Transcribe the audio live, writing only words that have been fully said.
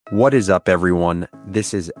What is up, everyone?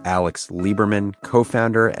 This is Alex Lieberman,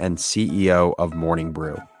 co-founder and CEO of Morning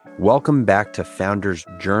Brew. Welcome back to Founders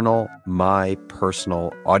Journal, my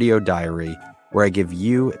personal audio diary, where I give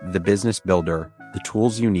you, the business builder, the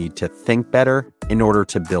tools you need to think better in order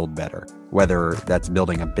to build better, whether that's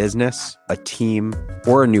building a business, a team,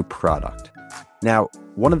 or a new product. Now,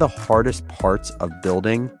 one of the hardest parts of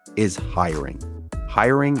building is hiring.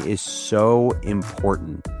 Hiring is so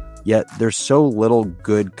important. Yet there's so little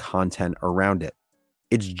good content around it.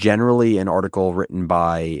 It's generally an article written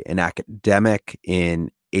by an academic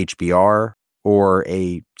in HBR or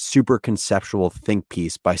a super conceptual think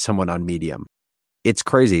piece by someone on Medium. It's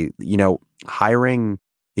crazy. Hiring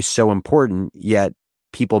is so important, yet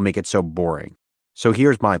people make it so boring. So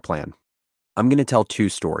here's my plan. I'm going to tell two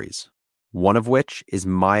stories, one of which is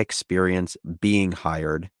my experience being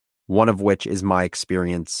hired, one of which is my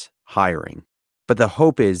experience hiring. But the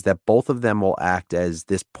hope is that both of them will act as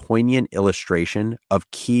this poignant illustration of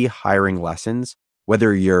key hiring lessons,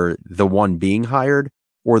 whether you're the one being hired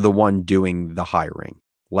or the one doing the hiring.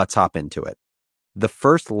 Let's hop into it. The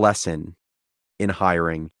first lesson in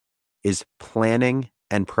hiring is planning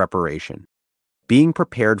and preparation. Being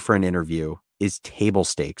prepared for an interview is table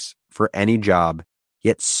stakes for any job,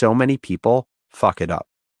 yet so many people fuck it up.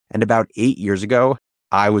 And about 8 years ago,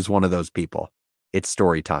 I was one of those people. It's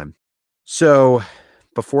story time. So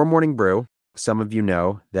before Morning Brew, some of you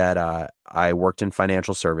know that I worked in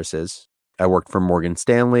financial services. I worked for Morgan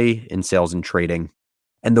Stanley in sales and trading.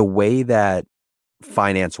 And the way that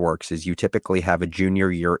finance works is you typically have a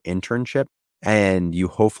junior year internship and you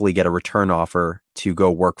hopefully get a return offer to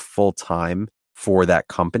go work full time for that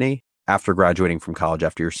company after graduating from college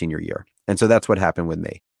after your senior year. And so that's what happened with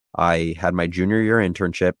me. I had my junior year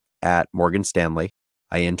internship at Morgan Stanley.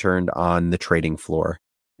 I interned on the trading floor.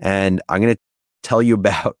 And I'm going to tell you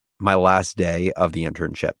about my last day of the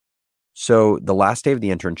internship. So the last day of the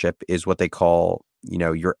internship is what they call,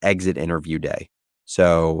 your exit interview day.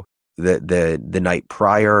 So the night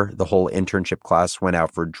prior, the whole internship class went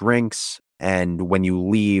out for drinks. And when you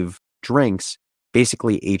leave drinks,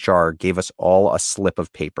 basically HR gave us all a slip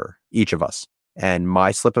of paper, each of us. And my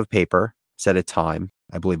slip of paper said a time.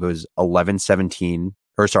 I believe it was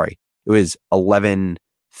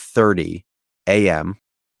 11:30 a.m.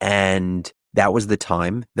 And that was the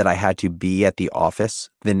time that I had to be at the office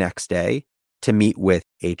the next day to meet with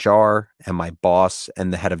HR and my boss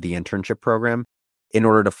and the head of the internship program in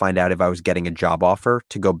order to find out if I was getting a job offer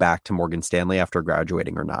to go back to Morgan Stanley after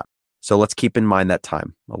graduating or not. So let's keep in mind that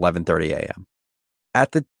time, 11:30 a.m.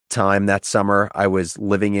 At the time that summer, I was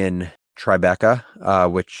living in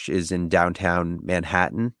Tribeca, which is in downtown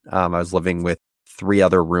Manhattan. I was living with 3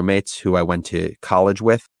 other roommates who I went to college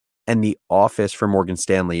with. And the office for Morgan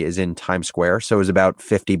Stanley is in Times Square, so it was about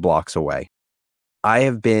 50 blocks away. I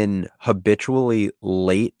have been habitually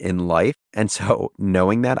late in life, and so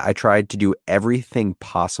knowing that, I tried to do everything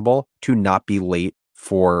possible to not be late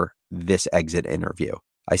for this exit interview.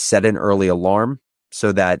 I set an early alarm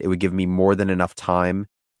so that it would give me more than enough time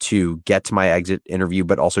to get to my exit interview,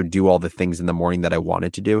 but also do all the things in the morning that I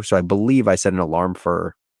wanted to do. So I believe I set an alarm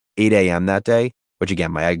for 8 a.m. that day, which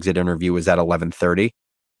again, my exit interview was at 11:30.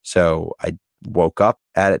 So I woke up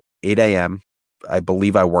at 8 a.m. I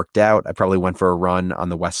believe I worked out. I probably went for a run on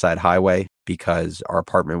the West Side Highway because our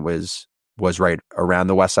apartment was right around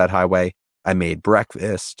the West Side Highway. I made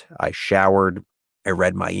breakfast. I showered. I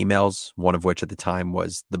read my emails, one of which at the time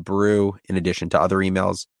was the brew, in addition to other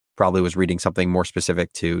emails. Probably was reading something more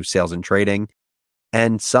specific to sales and trading.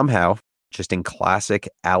 And somehow, just in classic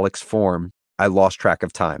Alex form, I lost track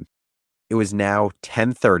of time. It was now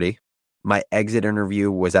 10:30. My exit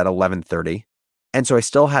interview was at 11:30. And so I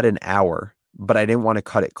still had an hour, but I didn't want to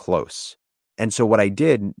cut it close. And so what I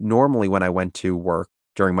did, normally when I went to work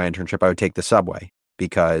during my internship, I would take the subway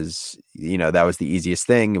because, that was the easiest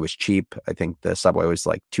thing. It was cheap. I think the subway was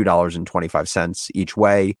like $2.25 each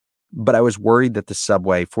way. But I was worried that the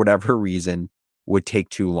subway, for whatever reason, would take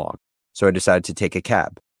too long. So I decided to take a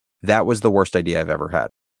cab. That was the worst idea I've ever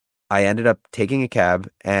had. I ended up taking a cab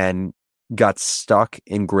and got stuck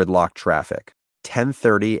in gridlock traffic.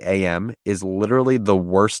 10:30 a.m. is literally the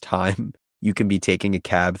worst time you can be taking a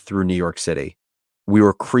cab through New York City. We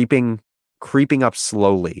were creeping up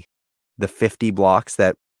slowly the 50 blocks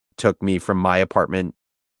that took me from my apartment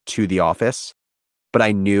to the office, but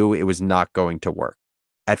I knew it was not going to work.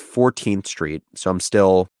 At 14th Street, so I'm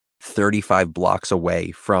still 35 blocks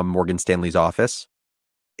away from Morgan Stanley's office.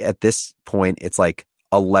 At this point, it's like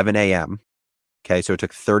 11 a.m. Okay, so it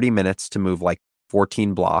took 30 minutes to move like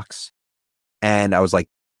 14 blocks. And I was like,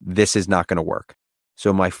 this is not going to work.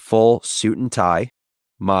 So my full suit and tie,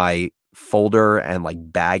 my folder and like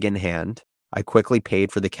bag in hand. I quickly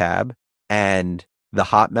paid for the cab, and the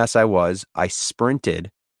hot mess I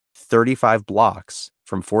sprinted 35 blocks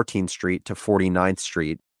from 14th Street to 49th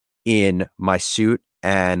Street in my suit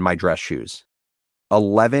and my dress shoes.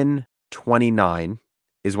 11:29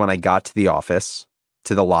 is when I got to the office,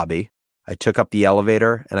 to the lobby. I took up the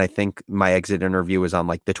elevator, and I think my exit interview was on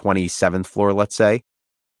like the 27th floor, let's say.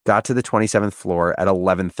 Got to the 27th floor at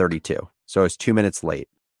 11:32. So I was 2 minutes late.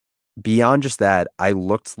 Beyond just that, I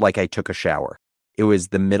looked like I took a shower. It was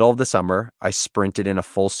the middle of the summer. I sprinted in a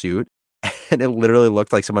full suit, and it literally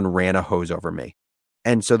looked like someone ran a hose over me.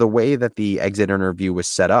 And so the way that the exit interview was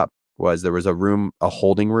set up was there was a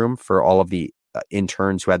holding room for all of the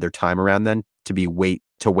interns who had their time around then to wait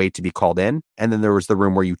to be called in. And then there was the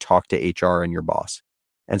room where you talk to HR and your boss.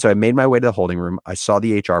 And so I made my way to the holding room. I saw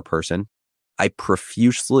the HR person. I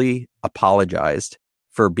profusely apologized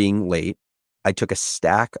for being late. I took a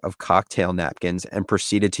stack of cocktail napkins and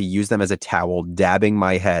proceeded to use them as a towel, dabbing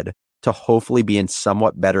my head to hopefully be in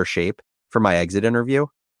somewhat better shape for my exit interview.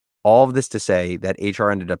 All of this to say that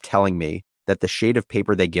HR ended up telling me that the shade of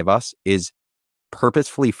paper they give us is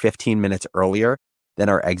purposefully 15 minutes earlier than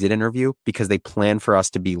our exit interview because they plan for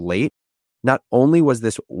us to be late. Not only was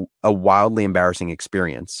this a wildly embarrassing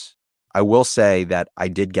experience, I will say that I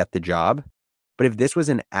did get the job, but if this was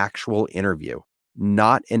an actual interview,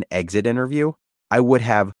 not an exit interview, I would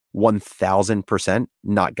have 1000%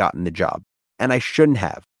 not gotten the job. And I shouldn't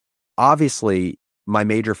have. Obviously, my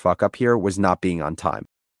major fuck up here was not being on time,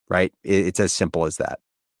 right? It's as simple as that.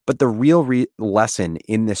 But the real lesson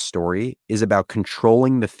in this story is about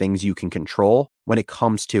controlling the things you can control when it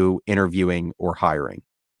comes to interviewing or hiring.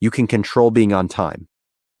 You can control being on time.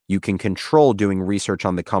 You can control doing research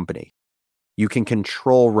on the company. You can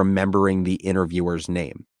control remembering the interviewer's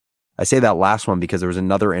name. I say that last one because there was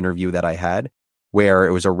another interview that I had where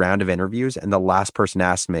it was a round of interviews, and the last person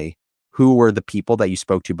asked me, who were the people that you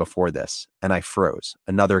spoke to before this? And I froze.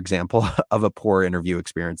 Another example of a poor interview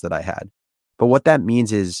experience that I had. But what that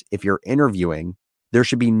means is if you're interviewing, there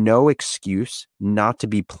should be no excuse not to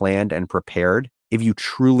be planned and prepared if you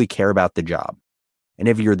truly care about the job. And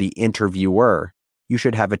if you're the interviewer, you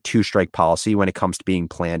should have a 2-strike policy when it comes to being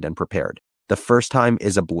planned and prepared. The first time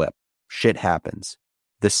is a blip. Shit happens.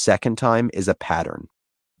 The second time is a pattern.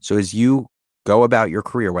 So as you go about your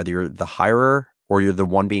career, whether you're the hirer or you're the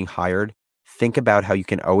one being hired, think about how you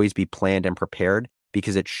can always be planned and prepared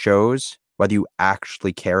because it shows whether you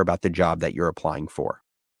actually care about the job that you're applying for.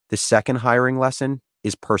 The second hiring lesson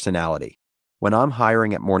is personality. When I'm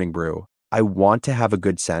hiring at Morning Brew, I want to have a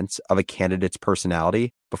good sense of a candidate's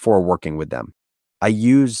personality before working with them. I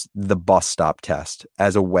use the bus stop test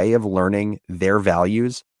as a way of learning their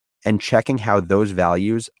values and checking how those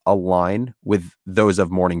values align with those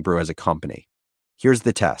of Morning Brew as a company. Here's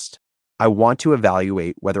the test. I want to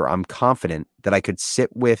evaluate whether I'm confident that I could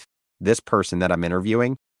sit with this person that I'm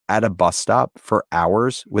interviewing at a bus stop for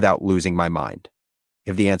hours without losing my mind.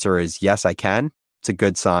 If the answer is yes, I can, it's a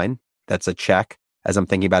good sign. That's a check as I'm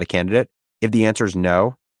thinking about a candidate. If the answer is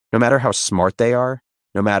no, no matter how smart they are,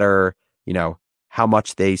 no matter, how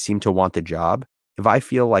much they seem to want the job, if I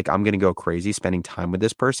feel like I'm going to go crazy spending time with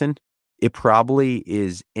this person, it probably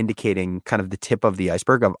is indicating kind of the tip of the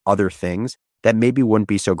iceberg of other things that maybe wouldn't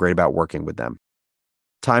be so great about working with them.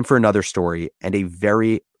 Time for another story, and a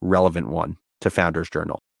very relevant one to Founders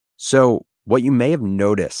Journal. So what you may have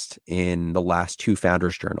noticed in the last 2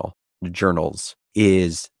 Founders Journals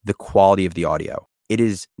is the quality of the audio. It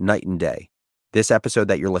is night and day. This episode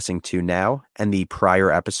that you're listening to now and the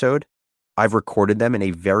prior episode, I've recorded them in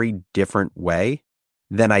a very different way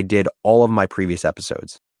than I did all of my previous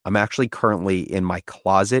episodes. I'm actually currently in my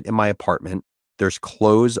closet in my apartment. There's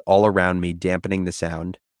clothes all around me dampening the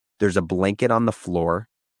sound. There's a blanket on the floor.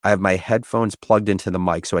 I have my headphones plugged into the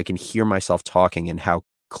mic so I can hear myself talking and how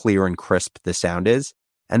clear and crisp the sound is.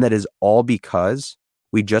 And that is all because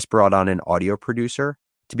we just brought on an audio producer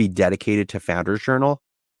to be dedicated to Founders Journal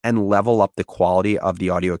and level up the quality of the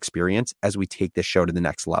audio experience as we take this show to the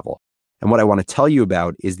next level. And what I want to tell you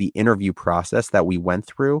about is the interview process that we went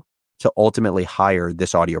through to ultimately hire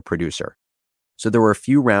this audio producer. So there were a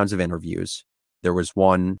few rounds of interviews. There was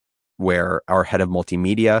one where our head of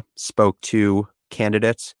multimedia spoke to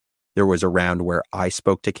candidates. There was a round where I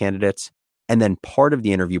spoke to candidates. And then part of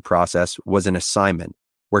the interview process was an assignment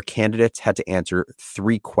where candidates had to answer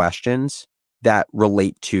 3 questions that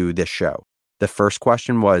relate to this show. The first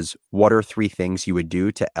question was, what are 3 things you would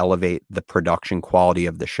do to elevate the production quality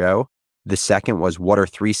of the show? The second was, what are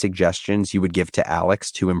 3 suggestions you would give to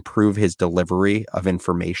Alex to improve his delivery of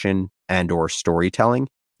information and or storytelling?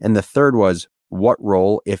 And the third was, what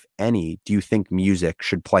role, if any, do you think music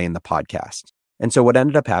should play in the podcast? And so what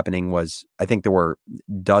ended up happening was, I think there were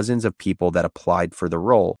dozens of people that applied for the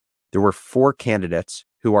role. There were 4 candidates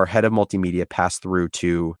who our head of multimedia passed through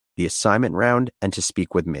to the assignment round and to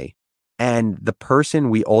speak with me. And the person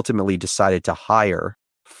we ultimately decided to hire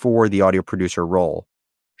for the audio producer role,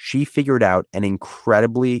 she figured out an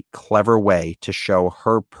incredibly clever way to show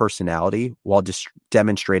her personality while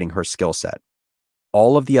demonstrating her skill set.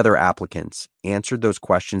 All of the other applicants answered those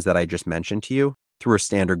questions that I just mentioned to you through a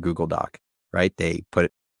standard Google Doc, right? They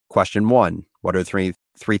put question 1, what are three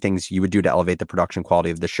things you would do to elevate the production quality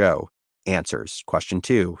of the show? Answers. Question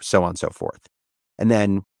 2, so on and so forth. And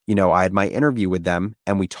then, I had my interview with them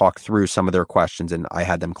and we talked through some of their questions and I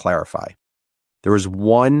had them clarify. There was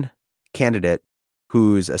one candidate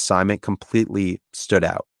whose assignment completely stood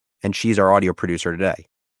out, and she's our audio producer today.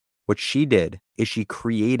 What she did is she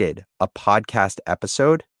created a podcast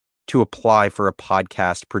episode to apply for a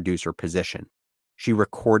podcast producer position. She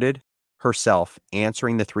recorded herself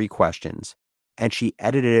answering the 3 questions, and she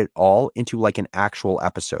edited it all into like an actual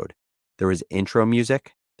episode. There was intro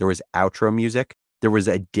music, there was outro music, there was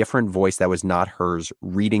a different voice that was not hers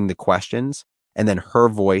reading the questions, and then her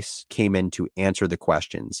voice came in to answer the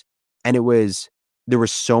questions. And there was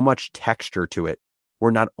so much texture to it,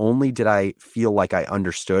 where not only did I feel like I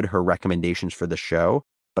understood her recommendations for the show,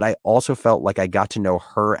 but I also felt like I got to know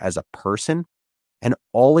her as a person. And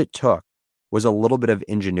all it took was a little bit of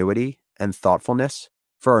ingenuity and thoughtfulness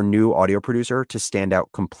for our new audio producer to stand out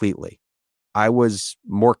completely. I was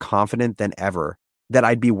more confident than ever that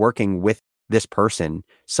I'd be working with this person,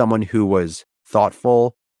 someone who was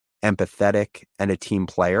thoughtful, empathetic, and a team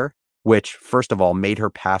player, which first of all made her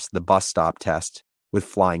pass the bus stop test with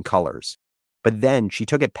flying colors. But then she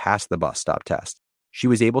took it past the bus stop test. She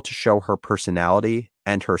was able to show her personality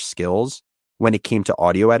and her skills when it came to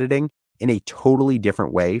audio editing in a totally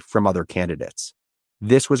different way from other candidates.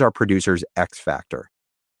 This was our producer's X factor.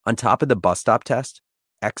 On top of the bus stop test,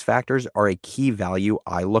 X factors are a key value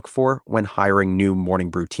I look for when hiring new Morning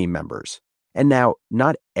Brew team members. And now,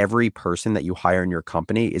 not every person that you hire in your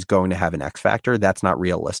company is going to have an X factor. That's not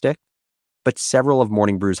realistic. But several of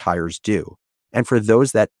Morning Brew's hires do. And for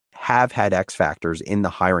those that have had X factors in the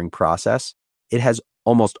hiring process, it has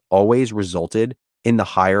almost always resulted in the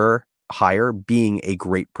hire being a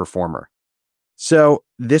great performer. So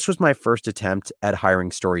this was my first attempt at hiring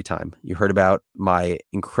Storytime. You heard about my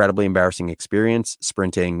incredibly embarrassing experience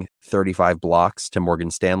sprinting 35 blocks to Morgan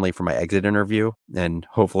Stanley for my exit interview. And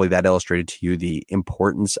hopefully that illustrated to you the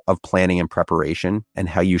importance of planning and preparation and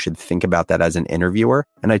how you should think about that as an interviewer.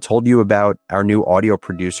 And I told you about our new audio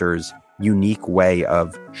producer's unique way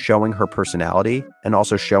of showing her personality and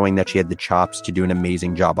also showing that she had the chops to do an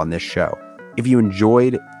amazing job on this show. If you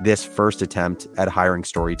enjoyed this first attempt at hiring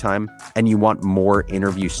Storytime and you want more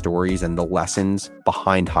interview stories and the lessons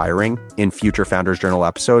behind hiring in future Founders Journal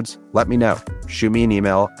episodes, let me know. Shoot me an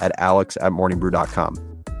email at alex@morningbrew.com.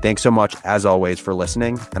 Thanks so much, as always, for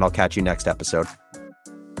listening, and I'll catch you next episode.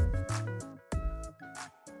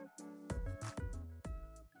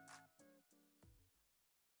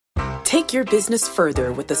 Take your business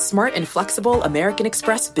further with the smart and flexible American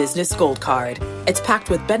Express Business Gold Card. It's packed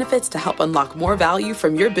with benefits to help unlock more value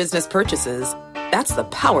from your business purchases. That's the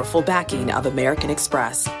powerful backing of American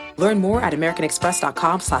Express. Learn more at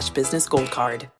americanexpress.com/businessgoldcard.